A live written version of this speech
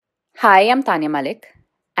Hi, I'm Tanya Malik,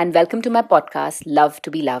 and welcome to my podcast, Love to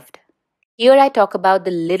be Loved. Here I talk about the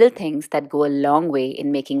little things that go a long way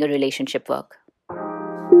in making a relationship work.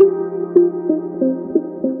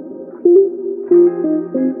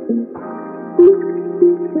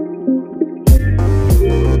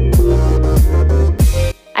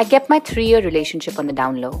 I kept my 3-year relationship on the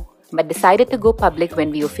down low, but decided to go public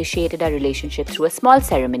when we officiated our relationship through a small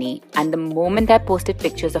ceremony, and the moment I posted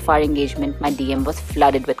pictures of our engagement, my DM was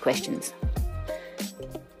flooded with questions.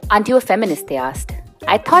 Aren't you a feminist? They asked.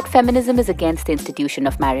 I thought feminism is against the institution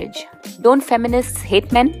of marriage. Don't feminists hate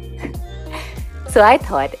men? So I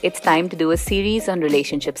thought it's time to do a series on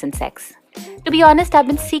relationships and sex. To be honest, I've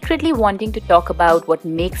been secretly wanting to talk about what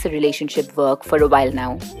makes a relationship work for a while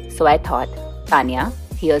now. So I thought, Tanya,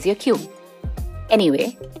 here's your cue.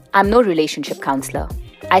 Anyway, I'm no relationship counselor.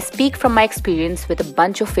 I speak from my experience with a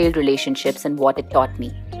bunch of failed relationships and what it taught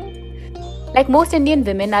me. Like most Indian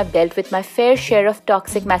women, I've dealt with my fair share of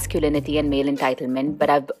toxic masculinity and male entitlement, but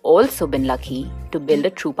I've also been lucky to build a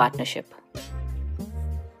true partnership.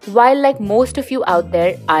 While, like most of you out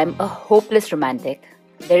there, I'm a hopeless romantic,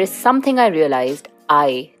 there is something I realized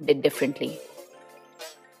I did differently.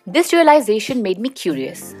 This realization made me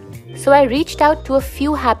curious. So I reached out to a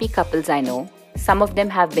few happy couples I know. Some of them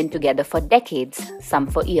have been together for decades, some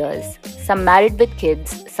for years, some married with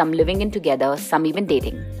kids, some living in together, some even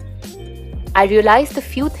dating. I realized a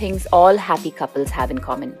few things all happy couples have in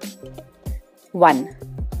common. 1.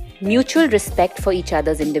 Mutual respect for each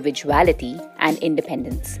other's individuality and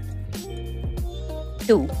independence.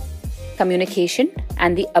 2. Communication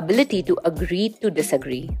and the ability to agree to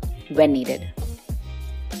disagree when needed.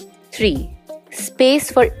 3. Space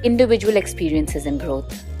for individual experiences and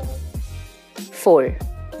growth. 4.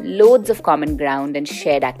 Loads of common ground and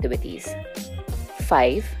shared activities.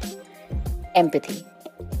 5. Empathy.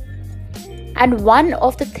 And one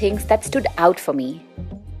of the things that stood out for me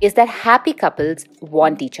is that happy couples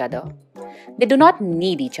want each other. They do not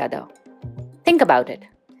need each other. Think about it.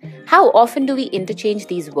 How often do we interchange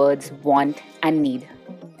these words want and need?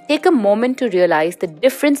 Take a moment to realize the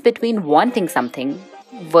difference between wanting something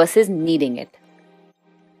versus needing it.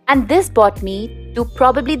 And this brought me to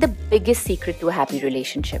probably the biggest secret to a happy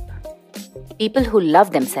relationship. People who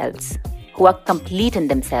love themselves, who are complete in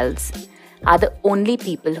themselves, are the only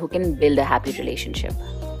people who can build a happy relationship.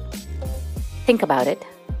 Think about it.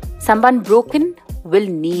 Someone broken will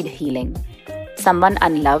need healing. Someone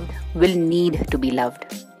unloved will need to be loved.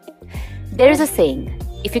 There is a saying,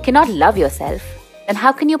 if you cannot love yourself, then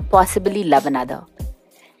how can you possibly love another?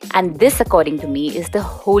 And this, according to me, is the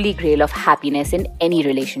holy grail of happiness in any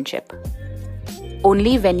relationship.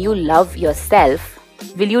 Only when you love yourself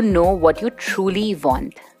will you know what you truly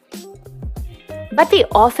want. But we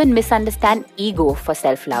often misunderstand ego for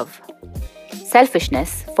self-love,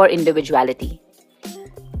 selfishness for individuality,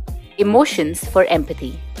 emotions for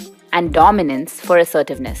empathy, and dominance for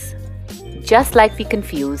assertiveness. Just like we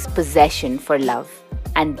confuse possession for love,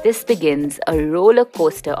 and this begins a roller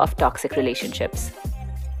coaster of toxic relationships.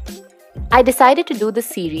 I decided to do the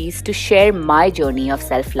series to share my journey of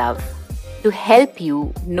self-love, to help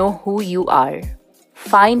you know who you are,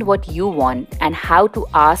 find what you want, and how to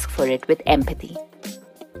ask for it with empathy.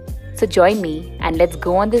 So join me and let's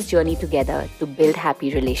go on this journey together to build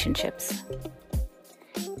happy relationships.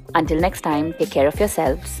 Until next time, take care of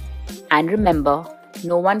yourselves and remember,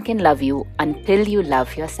 no one can love you until you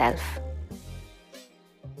love yourself.